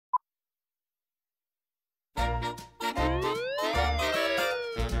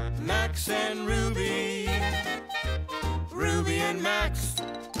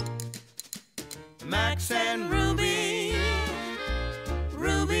Max and Ruby.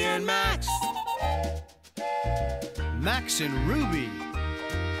 Ruby and Max. Max and Ruby.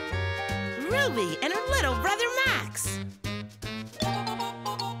 Ruby and her little brother Max.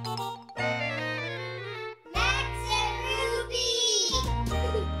 Max and Ruby!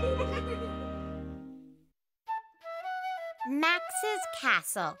 Max's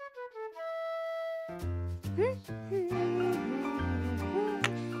Castle.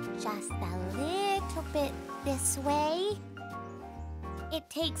 Just a little bit this way. It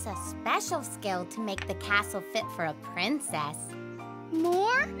takes a special skill to make the castle fit for a princess.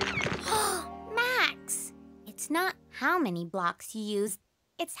 More? Max! It's not how many blocks you use,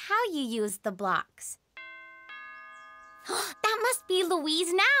 it's how you use the blocks. That must be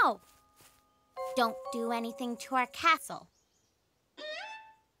Louise now! Don't do anything to our castle.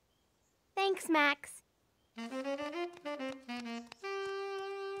 Thanks, Max.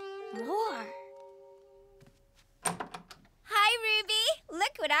 More. Hi, Ruby.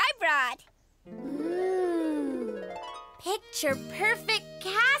 Look what I brought. Ooh, picture-perfect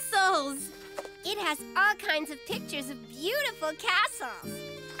castles! It has all kinds of pictures of beautiful castles.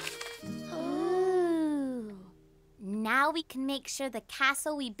 Ooh. Now we can make sure the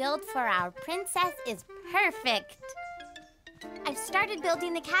castle we build for our princess is perfect. I've started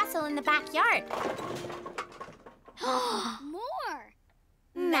building the castle in the backyard. More.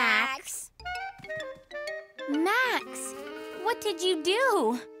 Max! Max, what did you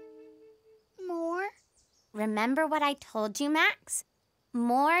do? More. Remember what I told you, Max?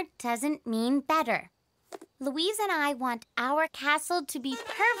 More doesn't mean better. Louise and I want our castle to be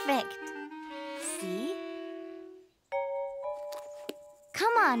perfect. See?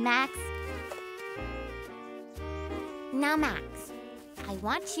 Come on, Max. Now, Max, I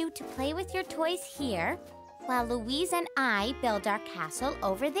want you to play with your toys here while Louise and I build our castle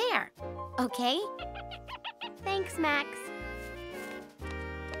over there. Okay? Thanks, Max.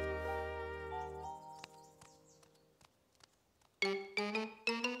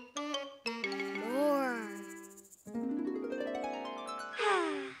 More.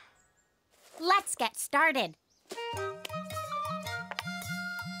 Let's get started.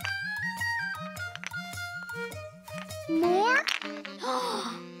 More?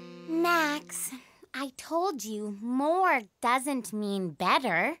 Max, I told you more doesn't mean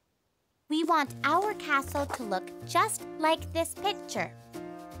better. We want our castle to look just like this picture.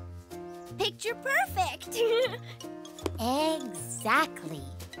 Picture perfect. Exactly.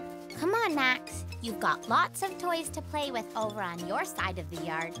 Come on, Max. You've got lots of toys to play with over on your side of the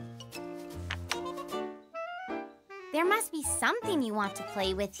yard. There must be something you want to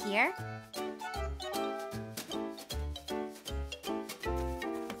play with here.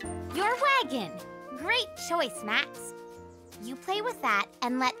 Your wagon. Great choice, Max. You play with that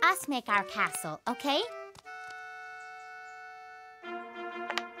and let us make our castle, okay?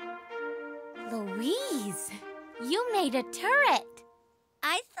 Louise, you made a turret.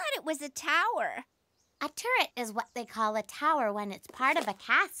 I thought it was a tower. A turret is what they call a tower when it's part of a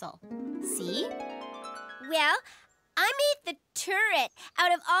castle. See? Well, I made the turret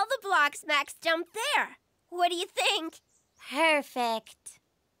out of all the blocks Max dumped there. What do you think? Perfect.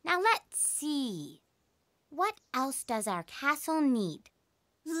 Now let's see. What else does our castle need?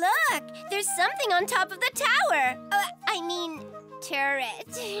 Look, there's something on top of the tower.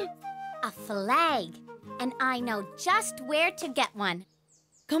 Turret. A flag. And I know just where to get one.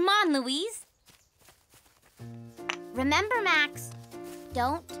 Come on, Louise. Remember, Max,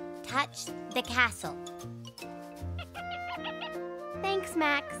 don't touch the castle. Thanks,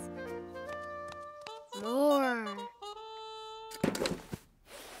 Max. More.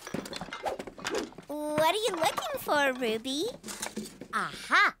 What are you looking for, Ruby?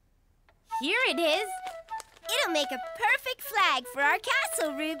 Aha! Here it is. It'll make a perfect flag for our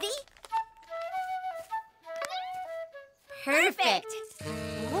castle, Ruby. Perfect.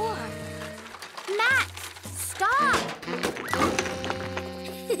 More. Max, stop!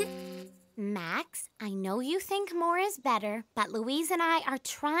 Max, I know you think more is better, but Louise and I are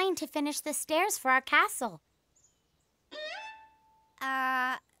trying to finish the stairs for our castle.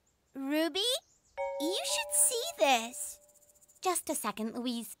 Ruby? You should see this. Just a second,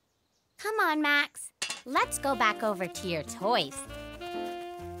 Louise. Come on, Max. Let's go back over to your toys.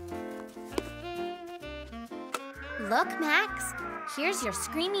 Look, Max. Here's your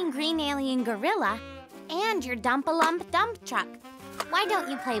screaming green alien gorilla and your dump-a-lump dump truck. Why don't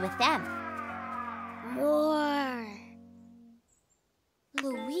you play with them? More.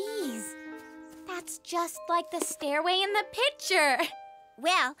 Louise, that's just like the stairway in the picture.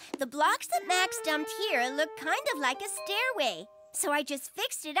 Well, the blocks that Max dumped here look kind of like a stairway. So I just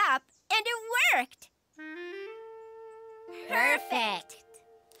fixed it up And it worked! Perfect.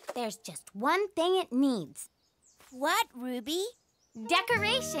 There's just one thing it needs. What, Ruby?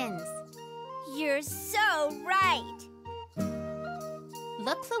 Decorations. You're so right!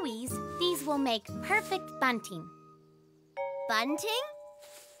 Look, Louise, these will make perfect bunting. Bunting?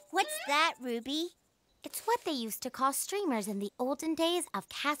 What's that, Ruby? It's what they used to call streamers in the olden days of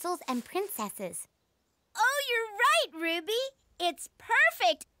castles and princesses. Oh, you're right, Ruby! It's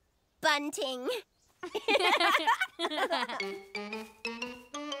perfect bunting!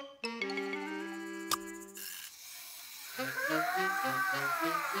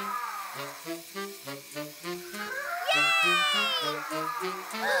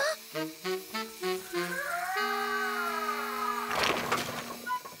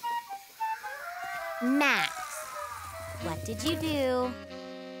 Max, what did you do?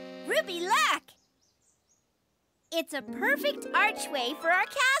 Ruby, look! It's a perfect archway for our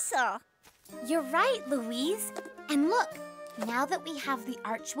castle. You're right, Louise. And look, now that we have the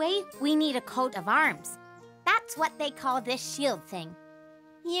archway, we need a coat of arms. That's what they call this shield thing.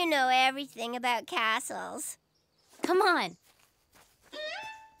 You know everything about castles. Come on.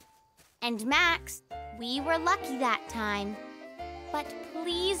 And Max, we were lucky that time. But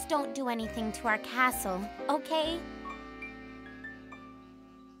please don't do anything to our castle, okay?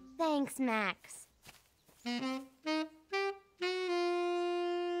 Thanks, Max.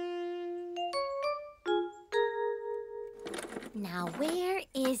 Now, where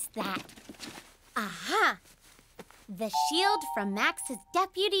is that? Aha! The shield from Max's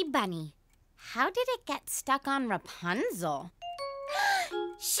deputy bunny. How did it get stuck on Rapunzel?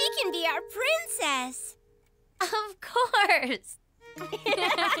 She can be our princess. Of course!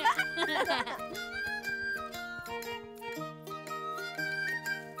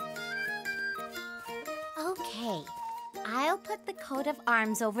 Okay, I'll put the coat of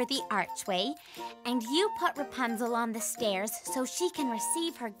arms over the archway, and you put Rapunzel on the stairs so she can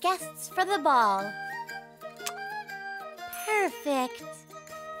receive her guests for the ball. Perfect.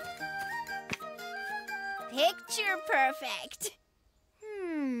 Picture perfect.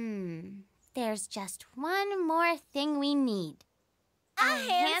 There's just one more thing we need. A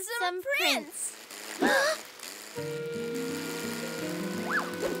handsome prince.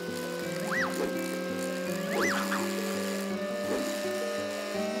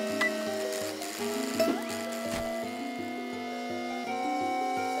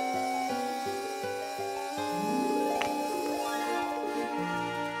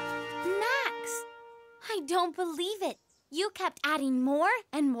 Max, I don't believe it. You kept adding more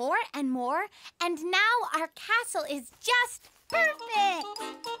and more and more, and now our castle is just perfect!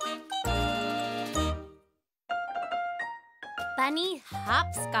 Bunny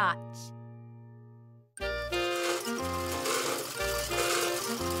Hopscotch.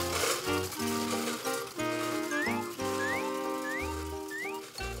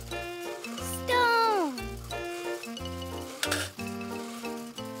 Stone!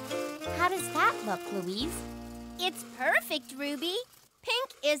 How does that look, Louise? It's perfect, Ruby. Pink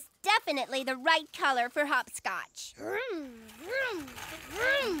is definitely the right color for hopscotch.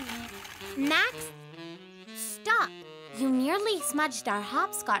 Max, stop. You nearly smudged our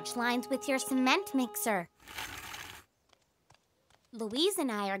hopscotch lines with your cement mixer. Louise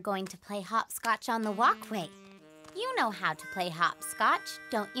and I are going to play hopscotch on the walkway. You know how to play hopscotch,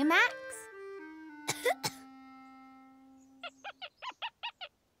 don't you, Max?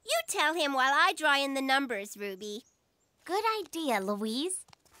 You tell him while I draw in the numbers, Ruby. Good idea, Louise.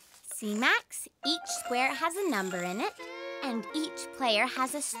 See, Max, each square has a number in it, and each player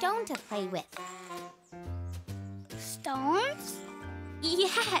has a stone to play with. Stones?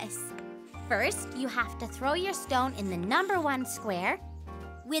 Yes. First, you have to throw your stone in the number 1 square.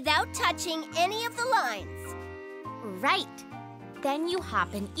 Without touching any of the lines. Right. Then you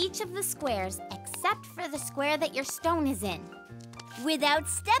hop in each of the squares except for the square that your stone is in. Without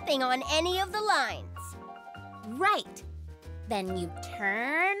stepping on any of the lines. Right. Then you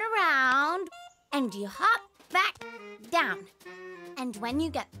turn around and you hop back down. And when you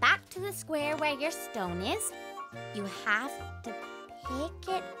get back to the square where your stone is, you have to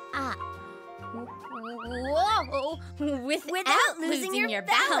pick it up. Whoa! Without losing your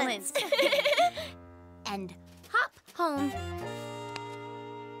balance. And hop home.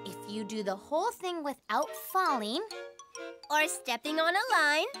 If you do the whole thing without falling, Or stepping on a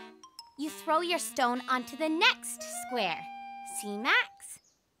line. you throw your stone onto the next square. See, Max?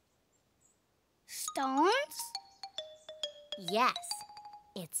 Stones? Yes.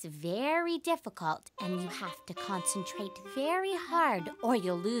 It's very difficult, and you have to concentrate very hard or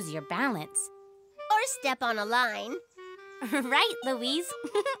you'll lose your balance. Or step on a line. Right, Louise?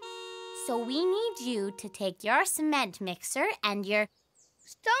 So we need you to take your cement mixer and your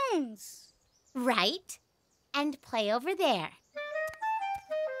Stones. right and play over there.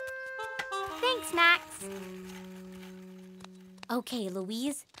 Thanks, Max. Okay,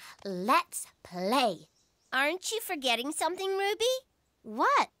 Louise, let's play. Aren't you forgetting something, Ruby?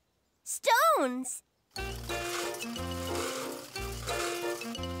 What? Stones!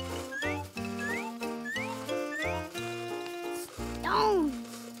 Stones.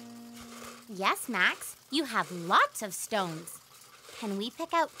 Yes, Max, you have lots of stones. Can we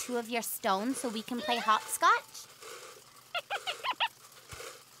pick out 2 of your stones so we can play hopscotch?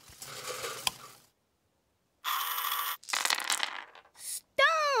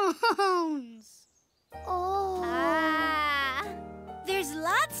 Stones. Oh. Ah! There's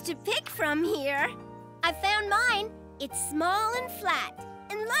lots to pick from here. I found mine. It's small and flat.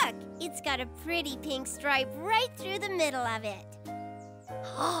 And look, it's got a pretty pink stripe right through the middle of it.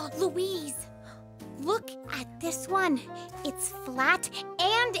 Oh, Louise, look at this one. It's flat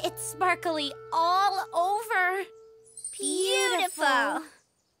and it's sparkly all over. Beautiful.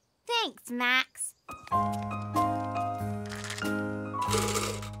 Thanks, Max.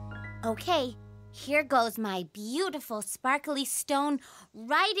 Okay, here goes my beautiful sparkly stone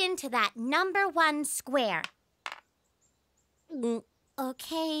right into that number 1 square.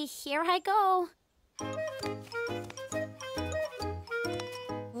 Okay, here I go.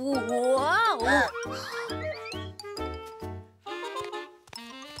 Whoa!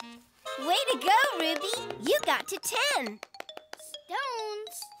 Way to go, Ruby. You got to 10.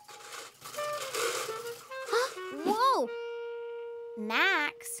 Stones. Whoa!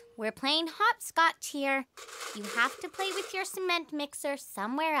 Max, we're playing hopscotch here. You have to play with your cement mixer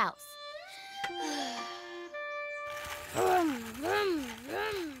somewhere else. Vroom, vroom,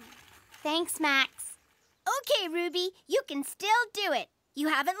 vroom. Thanks, Max. Okay, Ruby, you can still do it. You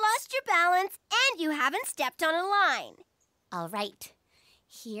haven't lost your balance and you haven't stepped on a line. All right,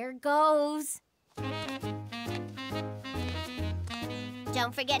 here goes.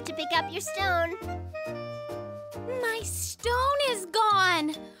 Don't forget to pick up your stone. My stone is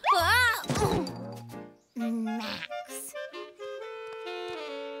gone. Ah! Max.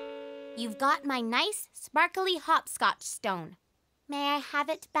 You've got my nice, sparkly hopscotch stone. May I have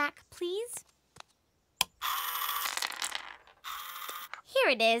it back, please? Here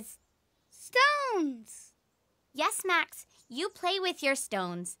it is. Stones. Yes, Max, you play with your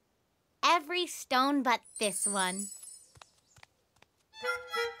stones. Every stone but this one.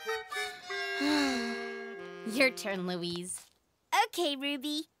 Your turn, Louise. Okay,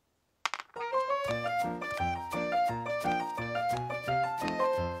 Ruby.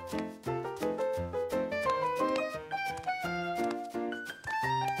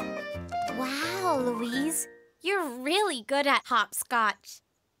 Wow, Louise, you're really good at hopscotch.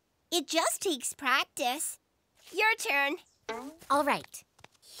 It just takes practice. Your turn. All right,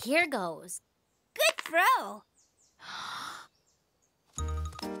 here goes. Good throw.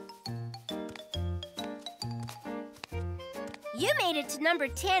 You made it to number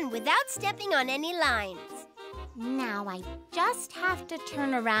 10 without stepping on any lines. Now I just have to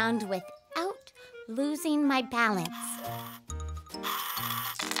turn around without losing my balance.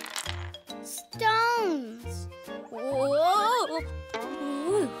 Stones. Whoa!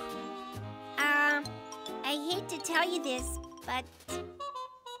 Ooh. I hate to tell you this, but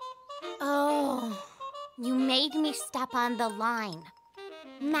Oh, you made me step on the line.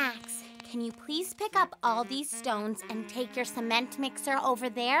 Max, can you please pick up all these stones and take your cement mixer over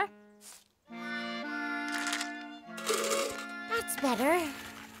there? That's better.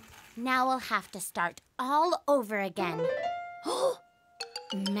 Now we'll have to start all over again.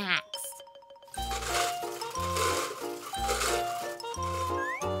 Max.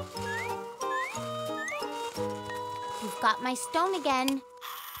 You've got my stone again.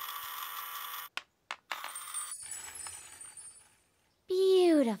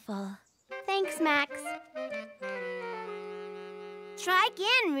 Beautiful. Thanks, Max. try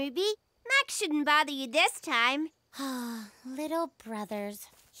again, Ruby. Max shouldn't bother you this time. Little brothers.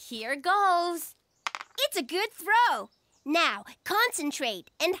 Here goes. It's a good throw. Now, concentrate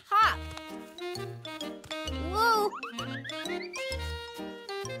and hop. Whoa.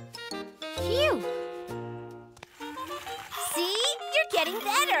 Phew. See? You're getting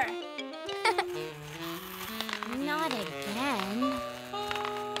better. Not again.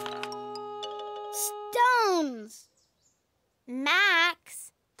 Stones.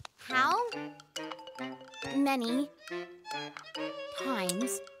 Max, how many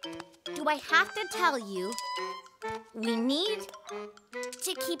times do I have to tell you we need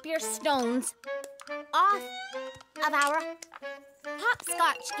to keep your stones off of our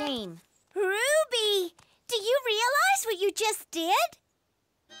hopscotch game? Ruby, do you realize what you just did?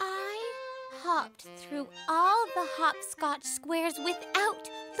 I hopped through all the hopscotch squares without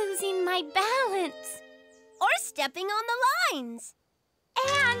losing my balance. Or stepping on the lines.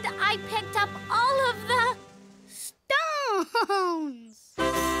 And I picked up all of the Stones.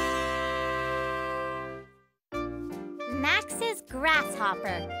 Max's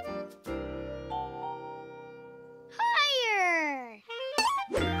Grasshopper. Higher.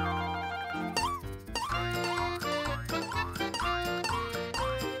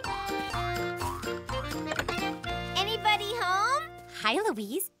 Anybody home? Hi,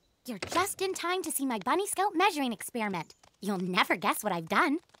 Louise. You're just in time to see my Bunny Scout measuring experiment. You'll never guess what I've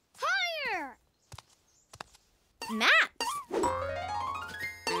done. Higher. Max!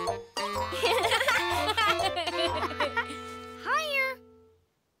 Higher.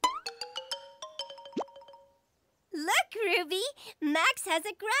 Look, Ruby, Max has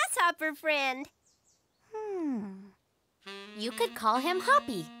a grasshopper friend. You could call him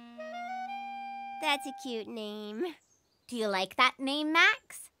Hoppy. That's a cute name. Do you like that name,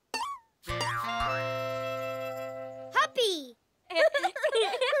 Max? Hoppy.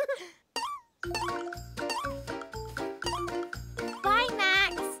 Bye,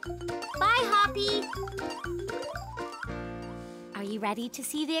 Max. Bye, Hoppy. Are you ready to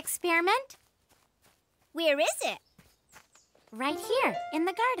see the experiment? Where is it? Right here, in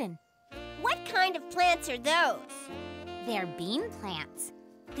the garden. What kind of plants are those? They're bean plants.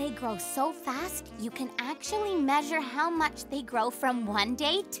 They grow so fast, you can actually measure how much they grow from one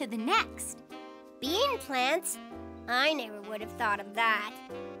day to the next. Bean plants? I never would have thought of that.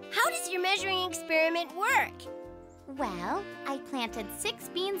 How does your measuring experiment work? Well, I planted 6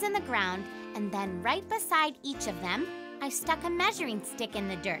 beans in the ground, and then right beside each of them, I stuck a measuring stick in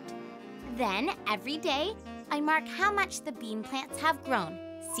the dirt. Then, every day, I mark how much the bean plants have grown.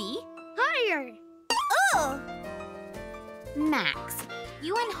 See? Higher. Oh! Max,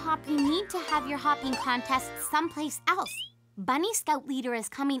 you and Hoppy need to have your hopping contest someplace else. Bunny Scout Leader is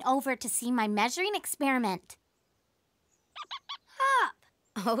coming over to see my measuring experiment. Hop.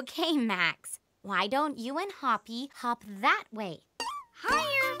 Okay, Max. Why don't you and Hoppy hop that way?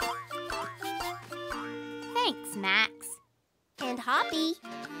 Higher. Thanks, Max. And Hoppy.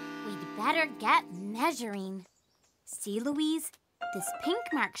 We'd better get measuring. See, Louise? This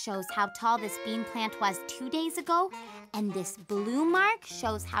pink mark shows how tall this bean plant was 2 days ago, and this blue mark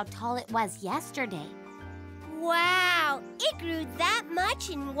shows how tall it was yesterday. Wow, it grew that much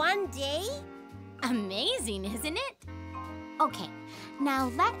in one day? Amazing, isn't it? Okay,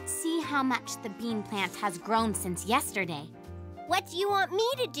 now let's see how much the bean plant has grown since yesterday. What do you want me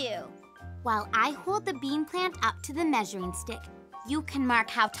to do? While I hold the bean plant up to the measuring stick, you can mark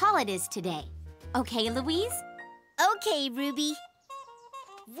how tall it is today. Okay, Louise? Okay, Ruby.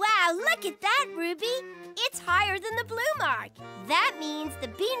 Wow, look at that, Ruby. It's higher than the blue mark. That means the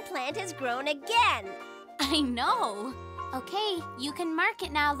bean plant has grown again. I know. Okay, you can mark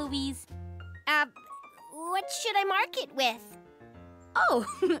it now, Louise. What should I mark it with? Oh,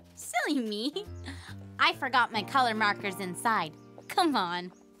 silly me. I forgot my color markers inside. Come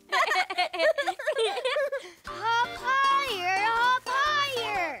on. Hop higher. Hop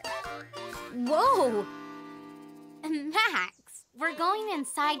higher. Whoa! Max, we're going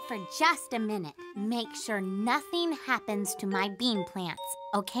inside for just a minute. Make sure nothing happens to my bean plants.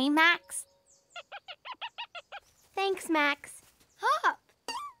 Okay, Max? Thanks, Max. Hop.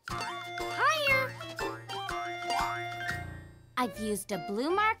 Higher. I've used a blue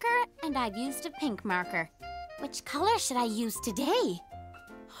marker and I've used a pink marker. Which color should I use today?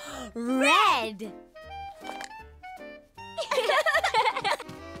 Red!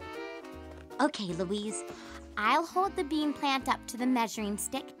 Okay, Louise. I'll hold the bean plant up to the measuring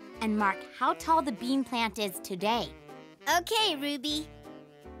stick and mark how tall the bean plant is today. Okay, Ruby.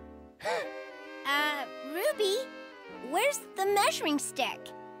 Ruby, where's the measuring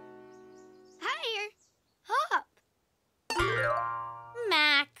stick? Higher. Hop.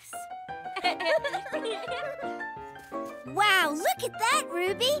 Max. Wow, look at that,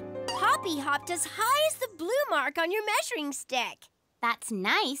 Ruby. Hoppy hopped as high as the blue mark on your measuring stick. That's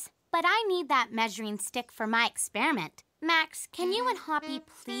nice, but I need that measuring stick for my experiment. Max, can you and Hoppy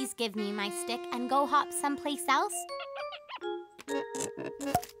please give me my stick and go hop someplace else?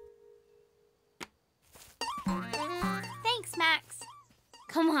 Thanks, Max.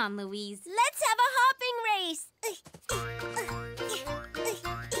 Come on, Louise. Let's have a hopping race.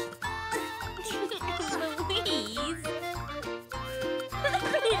 Louise.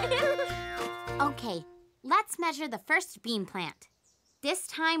 Okay, let's measure the first bean plant. This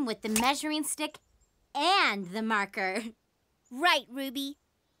time with the measuring stick and the marker. Right, Ruby.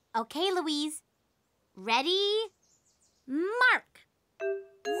 Okay, Louise. Ready? Mark!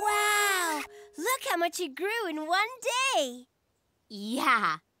 Wow! Look how much it grew in one day!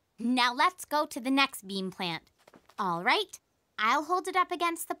 Yeah. Now let's go to the next bean plant. All right. I'll hold it up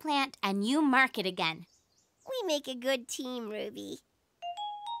against the plant and you mark it again. We make a good team, Ruby.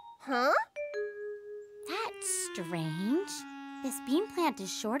 Huh? That's strange. This bean plant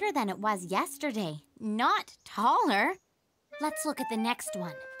is shorter than it was yesterday, not taller. Let's look at the next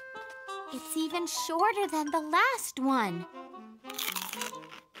one. It's even shorter than the last one.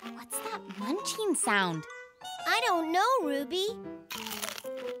 What's that munching sound? I don't know, Ruby.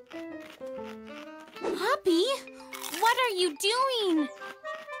 Hoppy, what are you doing?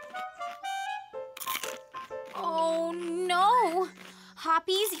 Oh, no.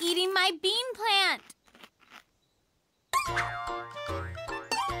 Hoppy's eating my bean plant.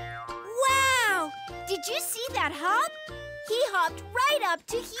 Wow! Did you see that hop? He hopped right up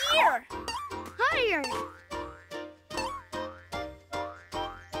to here. Higher.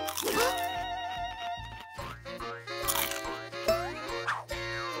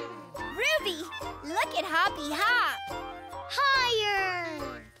 Ruby, look at Hoppy hop. Higher.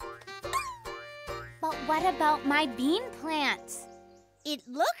 But what about my bean plants? It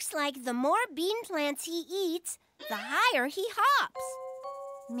looks like the more bean plants he eats, the higher he hops.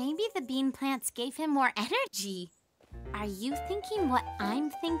 Maybe the bean plants gave him more energy. Are you thinking what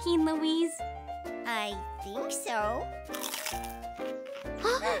I'm thinking, Louise? I think so.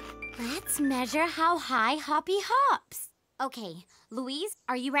 Let's measure how high Hoppy hops. Okay, Louise,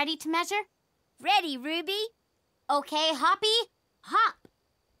 are you ready to measure? Ready, Ruby? Okay, Hoppy, hop.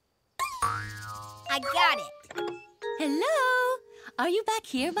 I got it. Hello! Are you back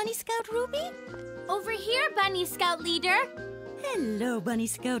here, Bunny Scout Ruby? Over here, Bunny Scout Leader. Hello, Bunny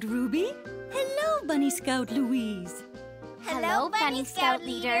Scout Ruby. Hello, Bunny Scout Louise. Hello, Bunny Scout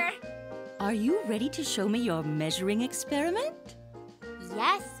Leader. Are you ready to show me your measuring experiment?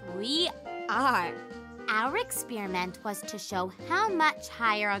 Yes, we are. Our experiment was to show how much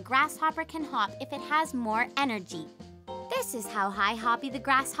higher a grasshopper can hop if it has more energy. This is how high Hoppy the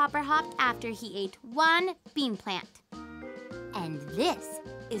grasshopper hopped after he ate one bean plant. And this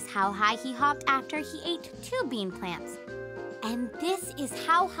is how high he hopped after he ate 2 bean plants. And this is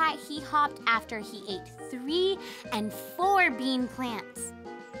how high he hopped after he ate 3 and 4 bean plants.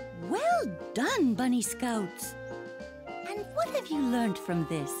 Well done, Bunny Scouts. And what have you learned from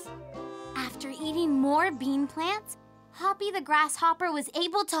this? After eating more bean plants, Hoppy the grasshopper was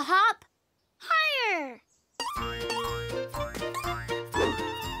able to hop Higher.